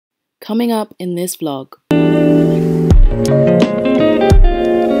Coming up in this vlog.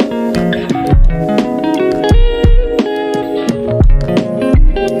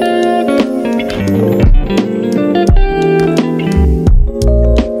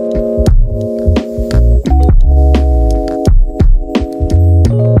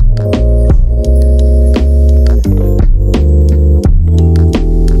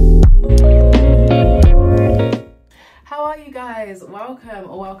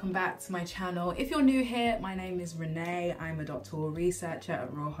 Welcome back to my channel. If you're new here, my name is Renee. I'm a doctoral researcher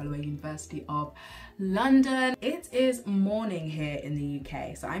at Royal Holloway, University of London. It is morning here in the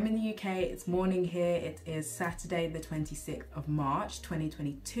UK. So I'm in the UK, it's morning here. It is Saturday the 26th of March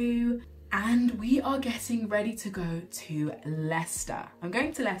 2022 and we are getting ready to go to Leicester. I'm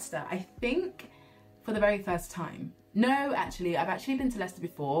going to Leicester, I think, for the very first time. No, actually, I've actually been to Leicester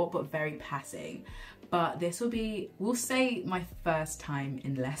before, but very passing. But this will be, we'll say, my first time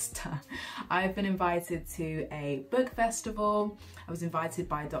in Leicester. I've been invited to a book festival. I was invited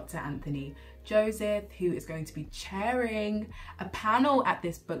by Dr. Anthony Joseph, who is going to be chairing a panel at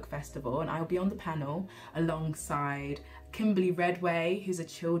this book festival, and I'll be on the panel alongside Kimberley Redway, who's a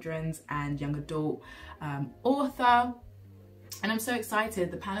children's and young adult author. And I'm so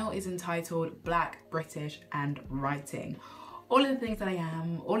excited. The panel is entitled Black, British and Writing. All of the things that I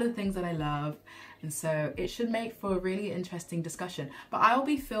am, all of the things that I love. And so it should make for a really interesting discussion. But I'll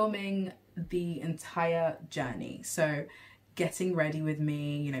be filming the entire journey. So getting ready with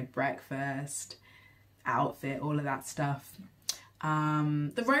me, you know, breakfast, outfit, all of that stuff.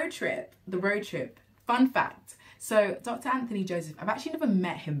 The road trip, fun fact. So Dr. Anthony Joseph, I've actually never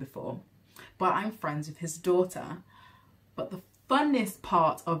met him before, but I'm friends with his daughter. But the funnest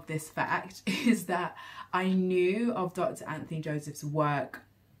part of this fact is that I knew of Dr. Anthony Joseph's work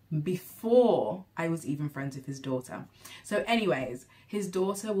before I was even friends with his daughter. So anyways, his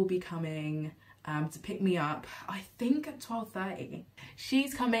daughter will be coming to pick me up, I think at 12:30.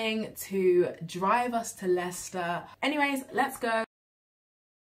 She's coming to drive us to Leicester. Anyways, let's go.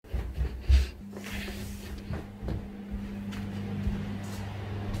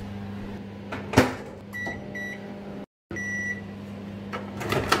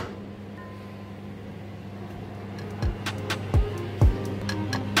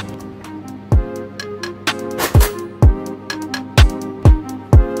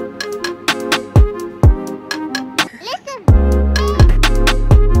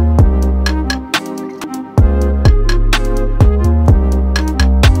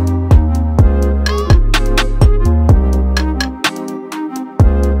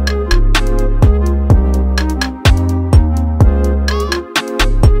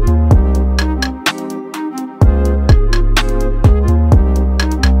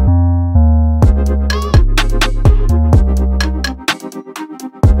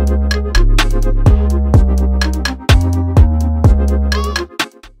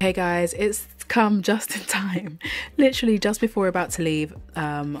 Hey guys, it's come just in time. Literally just before we're about to leave,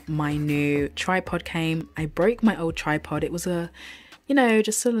 my new tripod came. I broke my old tripod. It was a, you know,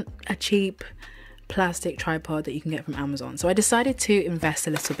 just a cheap plastic tripod that you can get from Amazon. So I decided to invest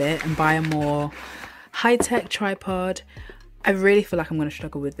a little bit and buy a more high-tech tripod. I really feel like I'm going to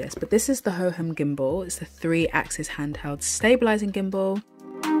struggle with this, but this is the Hohem gimbal. It's the 3-axis handheld stabilizing gimbal.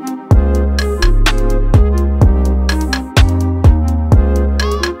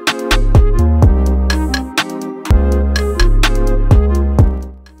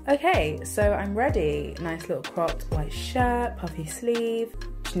 Okay, so I'm ready. Nice little cropped white shirt, puffy sleeve.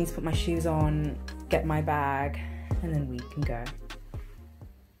 Just need to put my shoes on, get my bag, and then we can go.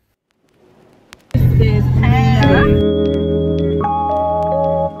 This is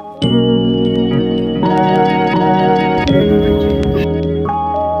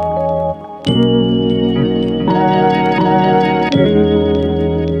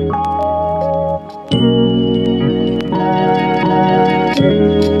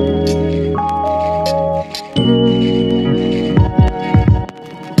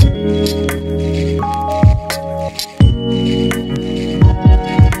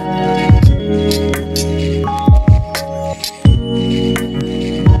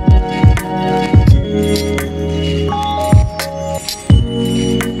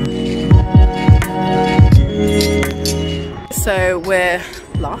So we're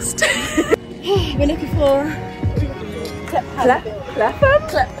lost. We're looking for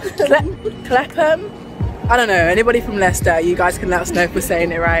Clapham? I don't know, anybody from Leicester, you guys can let us know if we're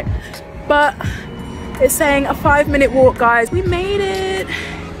saying it right. But it's saying a 5-minute walk, guys. We made it.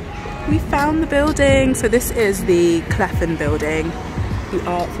 We found the building. So this is the Clapham building, the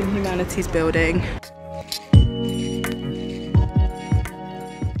Arts and Humanities building.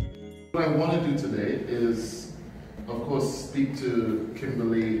 What I want to do today is, of course, speak to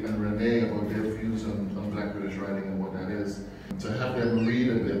Kimberly and Renée about their views on Black British writing and what that is, to have them read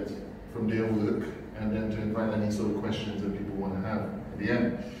a bit from their work, and then to invite any sort of questions that people want to have at the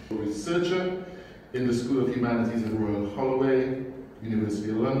end. A researcher in the School of Humanities at Royal Holloway, University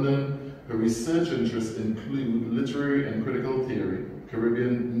of London. Her research interests include literary and critical theory,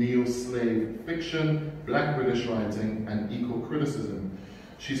 Caribbean neo-slave fiction, Black British writing, and eco-criticism.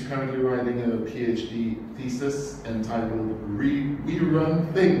 She's currently writing a Ph.D. thesis entitled We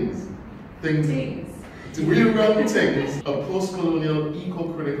Run Things. We Run Things, a post-colonial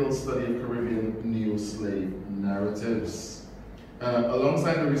eco-critical study of Caribbean neo-slave narratives.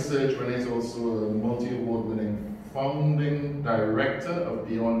 Alongside the research, Renée is also a multi-award winning founding director of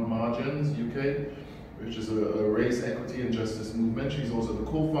Beyond Margins UK, which is a race, equity and justice movement. She's also the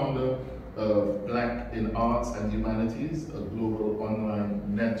co-founder of Black in Arts and Humanities, a global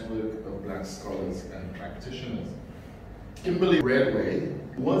online network of Black scholars and practitioners. Kimberley Redway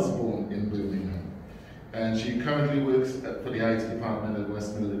was born in Birmingham, and she currently works for the IT department at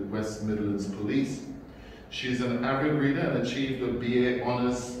West Midlands Police. She's an avid reader and achieved a BA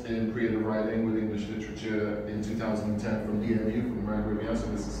Honours in Creative Writing with English Literature in 2010 from DMU, from Renée, so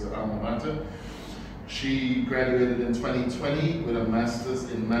this is her alma mater. She graduated in 2020 with a Master's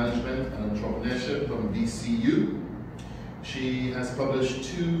in Management and Entrepreneurship from VCU. She has published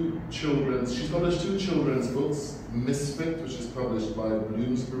two children's books, Misfit, which is published by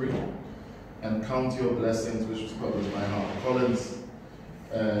Bloomsbury, and Count Your Blessings, which was published by HarperCollins.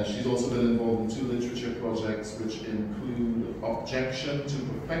 She's also been involved in two literature projects, which include Objection to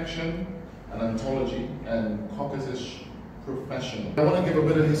Perfection, an anthology, and Caucasish Professional. I want to give a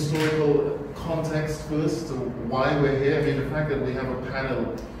bit of historical context first to why we're here. I mean, the fact that we have a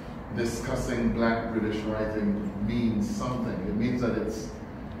panel discussing Black British writing means something. It means that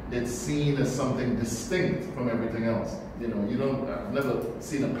it's seen as something distinct from everything else. You know, I've never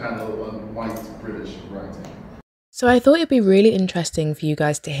seen a panel on white British writing. So I thought it'd be really interesting for you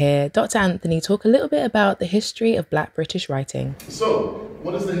guys to hear Dr. Anthony talk a little bit about the history of Black British writing. So,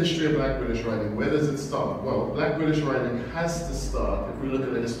 what is the history of Black British writing? Where does it start? Well, Black British writing has to start, if we look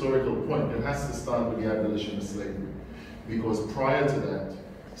at a historical point, it has to start with the abolition of slavery. Because prior to that,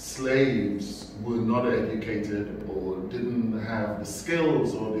 slaves were not educated or didn't have the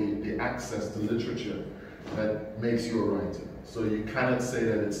skills or the access to literature that makes you a writer. So you cannot say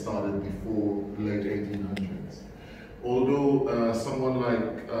that it started before the late 1800s. Although someone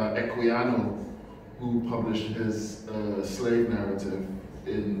like a.k.a. who published his slave narrative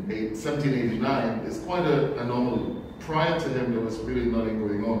in 1789 is quite an anomaly. Prior to him, there was really nothing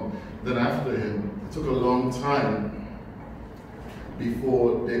going on. Then after him, it took a long time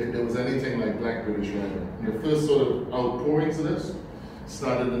before there was anything like Black British writing. The first sort of outpourings of this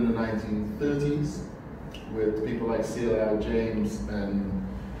started in the 1930s with people like C.L. James and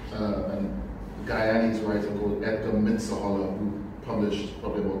Guyanese writer called Edgar Mitzaholler, who published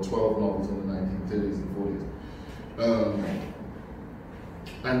probably about 12 novels in the 1930s and 40s.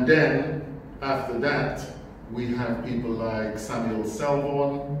 And then, after that, we have people like Samuel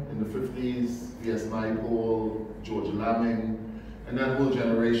Selborne in the 50s, V.S. Naipaul, George Lamming, and that whole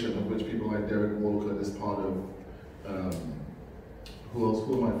generation of which people like Derek Walcott is part of. Who else?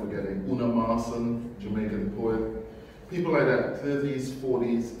 Who am I forgetting? Una Marson, Jamaican poet. People like that, 30s,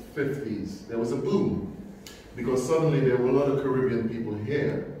 40s, 50s. There was a boom because suddenly there were a lot of Caribbean people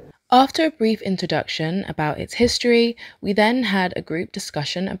here. After a brief introduction about its history, we then had a group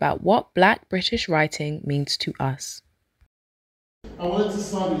discussion about what Black British writing means to us. I wanted to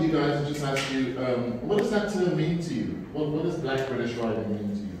start with you guys and just ask you, what does that term mean to you? What does Black British writing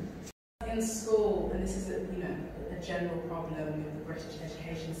mean to you? In school, and this is a general problem with the British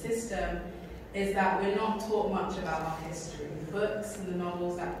education system, is that we're not taught much about our history. The books and the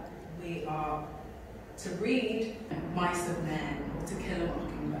novels that we are to read, Mice of Men, or To Kill a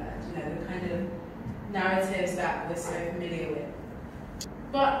Mockingbird, the kind of narratives that we're so familiar with.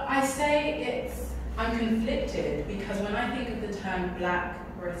 But I say I'm conflicted because when I think of the term Black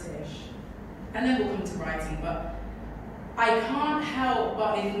British, and then we'll come to writing, but I can't help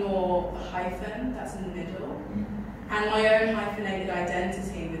but ignore the hyphen that's in the middle, and my own hyphenated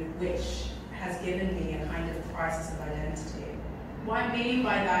identity, which has given me a kind of crisis of identity. What I mean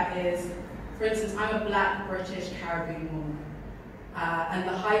by that is, for instance, I'm a Black British Caribbean woman, and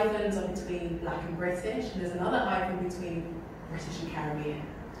the hyphens are between Black and British, and there's another hyphen between British and Caribbean.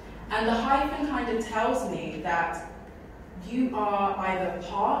 And the hyphen kind of tells me that you are either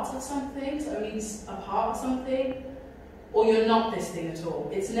part of something, so only a part of something, or you're not this thing at all.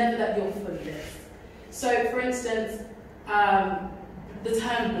 It's never that you're fully this. So, for instance, the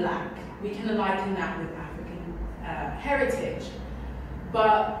term black, we can liken that with African heritage.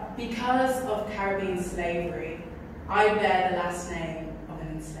 But because of Caribbean slavery, I bear the last name of an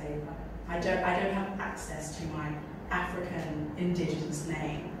enslaver. I don't have access to my African indigenous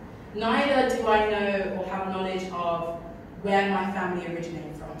name. Neither do I know or have knowledge of where my family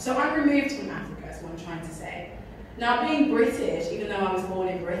originated from. So I'm removed from Africa, is what I'm trying to say. Now, being British, even though I was born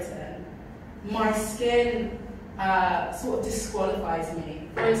in Britain, my skin sort of disqualifies me.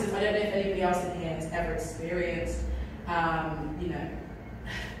 For instance, I don't know if anybody else in here has ever experienced, you know,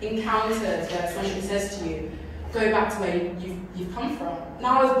 encounters where somebody says to you, go back to where you've come from.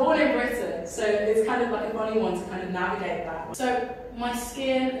 Now, I was born in Britain, so it's kind of like a funny one to kind of navigate that. So my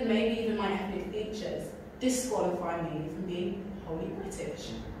skin and maybe even my ethnic features disqualify me from being wholly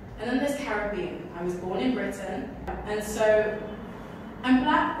British. And then there's Caribbean. I was born in Britain, and so I'm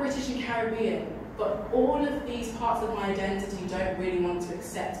Black, British and Caribbean, but all of these parts of my identity don't really want to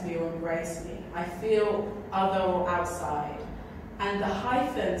accept me or embrace me. I feel other or outside. And the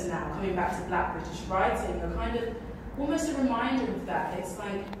hyphens now, coming back to Black British writing, are kind of almost a reminder of that. It's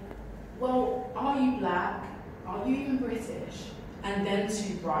like, well, are you Black? Are you even British? And then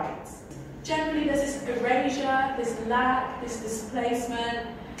to write. Generally, there's this erasure, this lack, this displacement,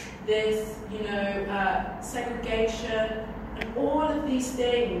 this, you know, segregation, and all of these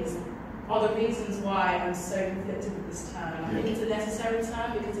things are the reasons why I'm so conflicted with this term. I think it's a necessary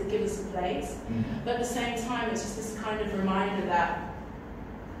term because it gives us a place, but at the same time, it's just this kind of reminder that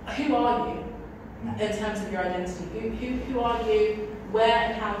who are you in terms of your identity? Who are you? Where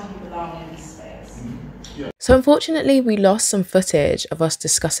and how do you belong in this space? So unfortunately, we lost some footage of us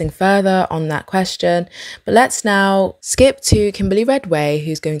discussing further on that question, but let's now skip to Kimberley Redway,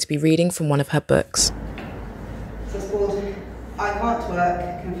 who's going to be reading from one of her books. So it's called I Can't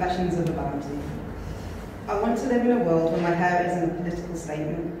Work, Confessions of a Bounty. I want to live in a world where my hair isn't a political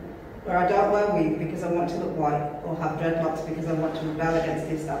statement, where I don't wear wig because I want to look white or have dreadlocks because I want to rebel against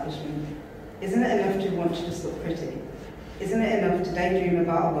the establishment. Isn't it enough to want to just look pretty? Isn't it enough to daydream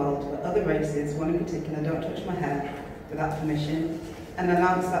about a world where other races, one in particular, don't touch my hair without permission and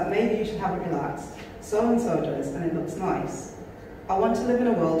announce that maybe you should have it relaxed, so-and-so does, and it looks nice? I want to live in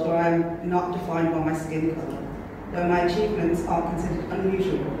a world where I'm not defined by my skin colour, where my achievements aren't considered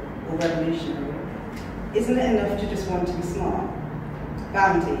unusual or revolutionary. Isn't it enough to just want to be smart?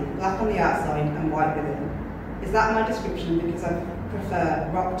 Bounty, black on the outside and white within. Is that my description because I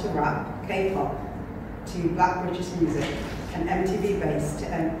prefer rock to rap, K-pop, to Black British music, and MTV bass to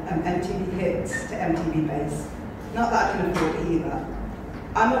MTV hits to MTV bass? Not that I can afford it either.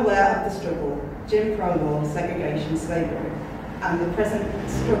 I'm aware of the struggle, Jim Crow law, segregation, slavery, and the present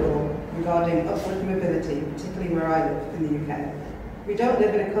struggle regarding upward mobility, particularly where I live in the UK. We don't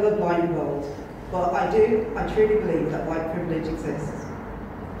live in a colour-blind world, but I truly believe that white privilege exists.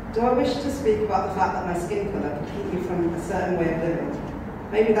 Do I wish to speak about the fact that my skin colour could keep me from a certain way of living?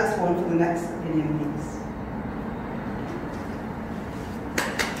 Maybe that's one for the next opinion piece.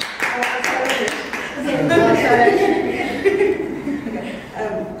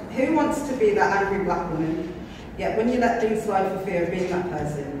 Who wants to be that angry black woman? Yet when you let things slide for fear of being that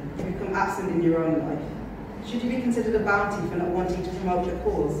person, you become absent in your own life. Should you be considered a bounty for not wanting to promote your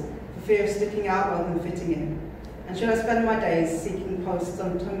cause, for fear of sticking out rather than fitting in? And should I spend my days seeking posts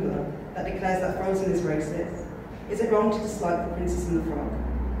on Tumblr that declares that Frozen is racist? Is it wrong to dislike The Princess and the Frog?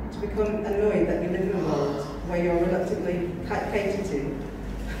 To become annoyed that you live in a world where you're reluctantly catered to,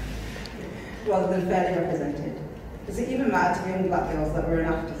 rather than fairly represented? Does it even matter to young black girls that we're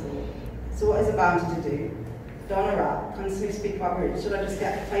an afterthought? So what is a bounty to do? Don a rap, constantly speak about roots? Should I just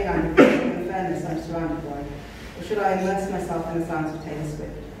get played angry for the fairness I'm surrounded by? Or should I immerse myself in the sounds of Taylor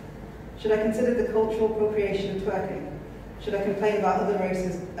Swift? Should I consider the cultural appropriation of twerking? Should I complain about other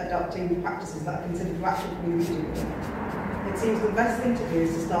races adopting practices that are considered racially reasonable? It seems the best thing to do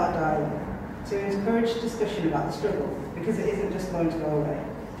is to start a dialogue, to encourage discussion about the struggle, because it isn't just going to go away.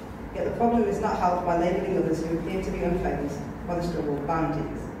 Yet the problem is not helped by labelling others who appear to be unfazed by the struggle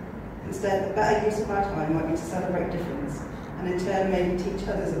bounties. Instead, the better use of our time might be to celebrate difference, and in turn maybe teach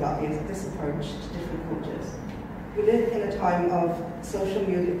others about this approach to different cultures. We live in a time of social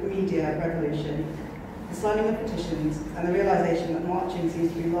media revolution, the signing of petitions, and the realisation that marching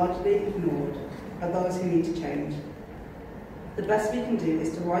seems to be largely ignored by those who need to change. The best we can do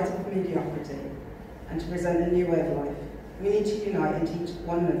is to rise above mediocrity and to present a new way of life. We need to unite and teach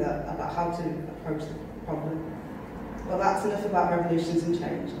one another about how to approach the problem. Well, that's enough about revolutions and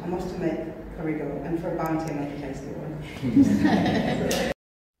change. I'm off to make curry go, and for a bounty I make a tasty one.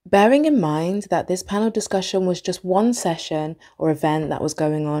 Bearing in mind that this panel discussion was just one session or event that was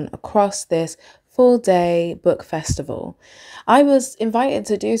going on across this full-day book festival, I was invited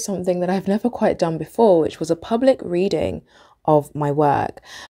to do something that I've never quite done before, which was a public reading of my work.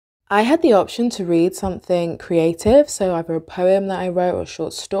 I had the option to read something creative, so either a poem that I wrote or a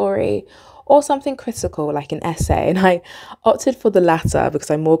short story, or something critical like an essay, and I opted for the latter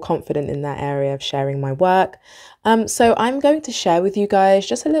because I'm more confident in that area of sharing my work. So I'm going to share with you guys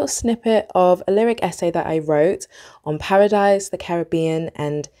just a little snippet of a lyric essay that I wrote on paradise, the Caribbean,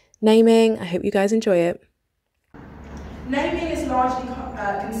 and naming. I hope you guys enjoy it. Naming is largely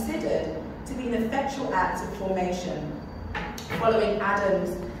considered to be an effectual act of formation, following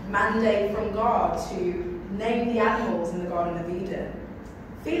Adam's mandate from God to name the animals in the Garden of Eden.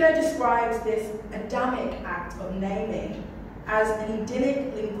 Philo describes this Adamic act of naming as an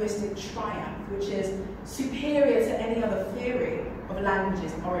idyllic linguistic triumph, which is superior to any other theory of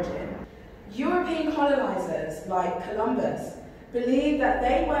language's origin. European colonizers like Columbus believed that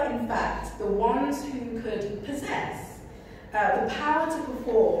they were in fact the ones who could possess the power to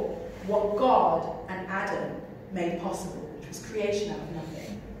perform what God and Adam made possible, which was creation out of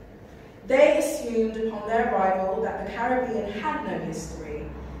nothing. They assumed upon their arrival that the Caribbean had no history,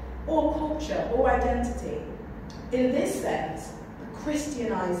 or culture, or identity. In this sense, the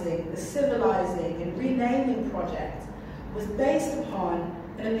Christianizing, the civilizing, and renaming project was based upon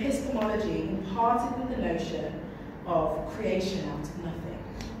an epistemology imparted with the notion of creation out of nothing.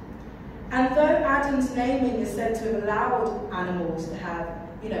 And though Adam's naming is said to have allowed animals to have,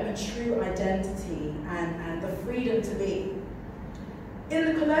 a true identity and the freedom to be, in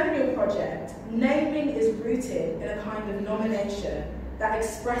the colonial project, naming is rooted in a kind of nomination that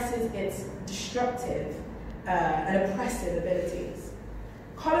expresses its destructive and oppressive abilities.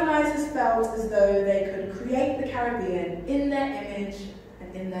 Colonizers felt as though they could create the Caribbean in their image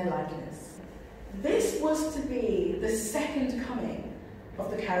and in their likeness. This was to be the second coming of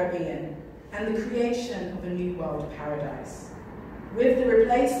the Caribbean and the creation of a new world paradise. With the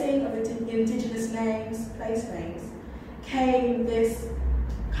replacing of indigenous names, place names, came this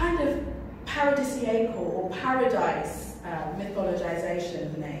kind of paradisiacal or paradise mythologization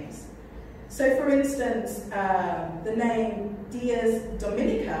of names. So for instance, the name Dias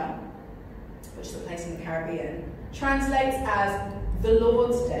Dominica, which is a place in the Caribbean, translates as the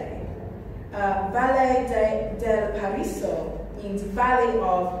Lord's Day. Valle del Paraiso means Valley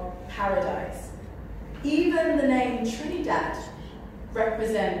of Paradise. Even the name Trinidad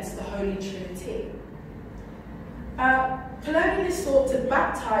represents the Holy Trinity. Colonialists sought to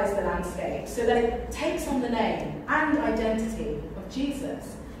baptize the landscape so that it takes on the name and identity of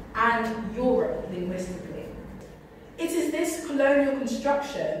Jesus and Europe linguistically. It is this colonial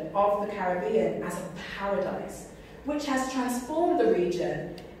construction of the Caribbean as a paradise which has transformed the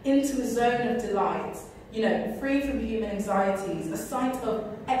region into a zone of delight, free from human anxieties, a site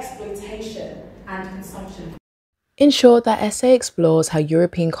of exploitation and consumption. In short, that essay explores how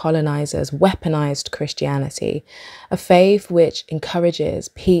European colonizers weaponized Christianity, a faith which encourages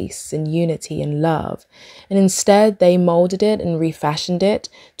peace and unity and love, and instead they molded it and refashioned it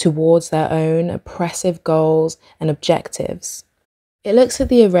towards their own oppressive goals and objectives. It looks at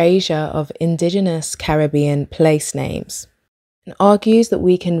the erasure of indigenous Caribbean place names and argues that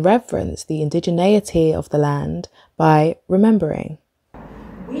we can reverence the indigeneity of the land by remembering.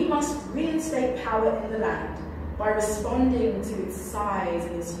 We must reinstate power in the land by responding to its sighs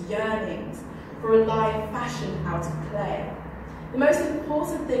and its yearnings for a life fashioned out of clay. The most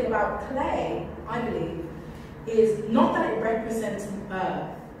important thing about clay, I believe, is not that it represents the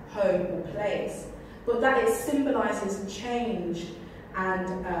earth, home or place, but that it symbolizes change and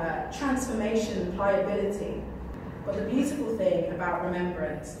transformation and pliability. But the beautiful thing about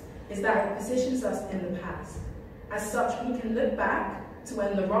remembrance is that it positions us in the past. As such, we can look back to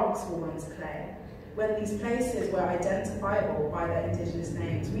when the rocks were once clay, when these places were identifiable by their indigenous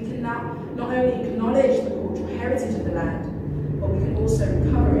names. We can now not only acknowledge the cultural heritage of the land, but we can also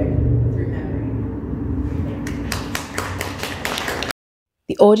recover it through memory.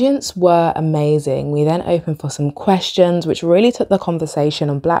 The audience were amazing. We then opened for some questions, which really took the conversation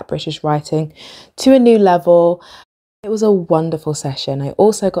on Black British writing to a new level. It was a wonderful session. I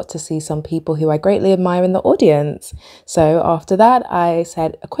also got to see some people who I greatly admire in the audience. So after that, I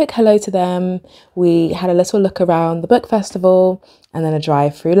said a quick hello to them. We had a little look around the book festival and then a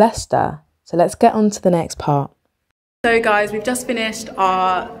drive through Leicester. So let's get on to the next part. So guys, we've just finished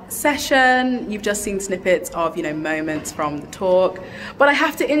our session. You've just seen snippets of, moments from the talk. But I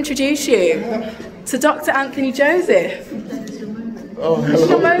have to introduce you to Dr. Anthony Joseph. Oh, hello. It's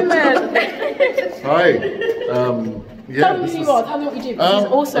your moment. Hi. Tell me who you are, tell me what you do, because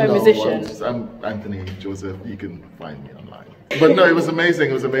he's also a musician. I'm Anthony Joseph. You can find me online. But no, it was amazing.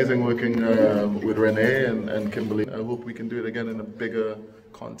 It was amazing working with Renée and Kimberly. I hope we can do it again in a bigger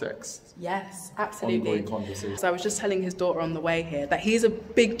context. Yes, absolutely. Ongoing conversation. So I was just telling his daughter on the way here that he's a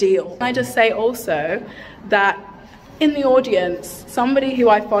big deal. Can I just say also that in the audience, somebody who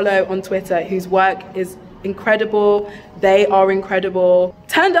I follow on Twitter whose work is incredible, they are incredible,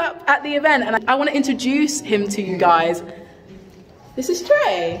 turned up at the event, and I want to introduce him to you guys. This is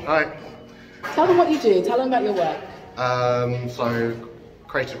Trey. Hi. Tell them what you do, tell them about your work. So,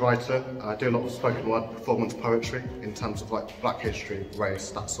 creative writer, I do a lot of spoken word, performance poetry in terms of like black history, race,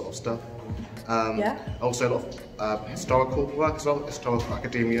 that sort of stuff. Also a lot of historical work as well, historical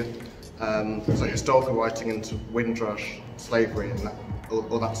academia. So historical writing into Windrush, slavery and that,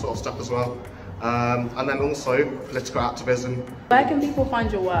 all that sort of stuff as well. And then also political activism. Where can people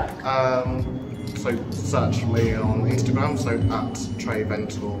find your work? So search me on Instagram, so at Trey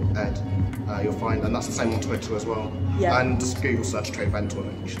Ventle Ed. You'll find, and that's the same on Twitter as well. Yeah. And just Google search Trey Ventle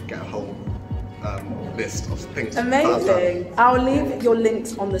and you should get a whole list of things. Amazing. I'll leave your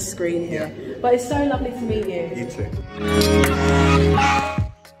links on the screen here. Yeah. But it's so lovely to meet you. You too.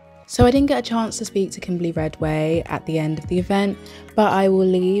 So I didn't get a chance to speak to Kimberley Redway at the end of the event, but I will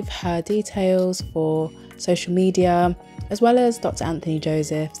leave her details for social media, as well as Dr. Anthony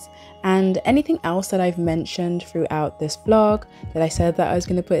Joseph's, and anything else that I've mentioned throughout this vlog that I said that I was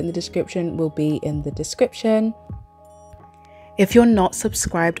going to put in the description will be in the description. If you're not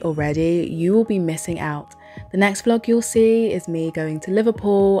subscribed already, you will be missing out. The next vlog you'll see is me going to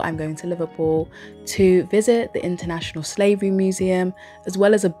Liverpool. I'm going to Liverpool to visit the International Slavery Museum, as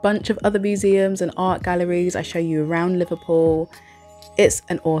well as a bunch of other museums and art galleries. I show you around Liverpool. It's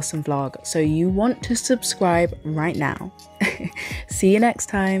an awesome vlog, so you want to subscribe right now. See you next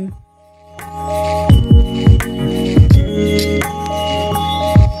time.